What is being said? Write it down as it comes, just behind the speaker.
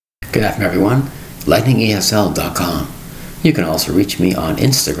Good afternoon, everyone. lightningesl.com. You can also reach me on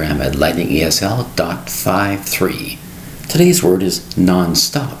Instagram at lightningesl.53. Today's word is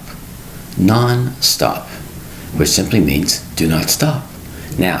nonstop. Non-stop, which simply means do not stop.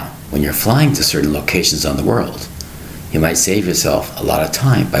 Now, when you're flying to certain locations on the world, you might save yourself a lot of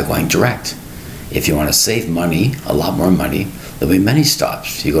time by going direct. If you want to save money, a lot more money, there'll be many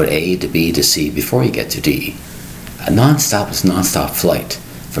stops. You go to A to B to C before you get to D. A non-stop is non-stop flight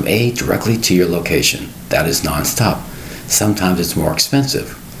from A directly to your location. That is non-stop. Sometimes it's more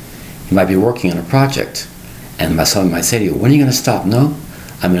expensive. You might be working on a project, and someone might say to you, when are you going to stop? No,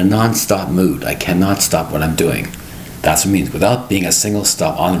 I'm in a non-stop mood. I cannot stop what I'm doing. That's what it means, without being a single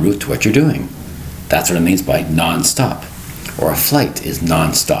stop en route to what you're doing. That's what it means by non-stop. Or a flight is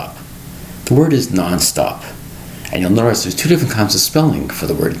non-stop. The word is non-stop. And you'll notice there's two different kinds of spelling for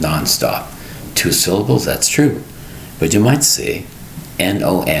the word non-stop. 2 syllables, that's true. But you might say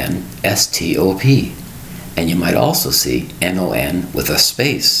N-O-N-S-T-O-P. And you might also see N-O-N with a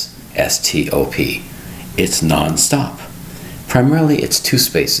space, S-T-O-P. It's non-stop. Primarily, it's 2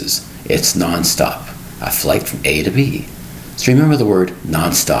 spaces. It's non-stop. A flight from A to B. So remember the word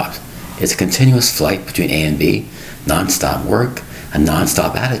non-stop. It's a continuous flight between A and B, non-stop work, a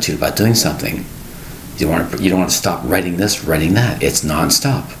non-stop attitude about doing something. You don't want to stop writing this, writing that. It's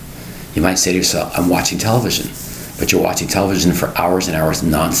non-stop. You might say to yourself, I'm watching television. But you're watching television for hours and hours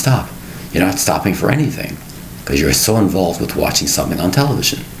non-stop. You're not stopping for anything because you're so involved with watching something on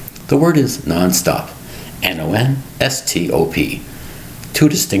television. The word is non-stop. N-O-N-S-T-O-P. 2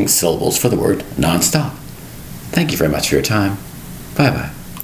 distinct syllables for the word non-stop. Thank you very much for your time. Bye-bye.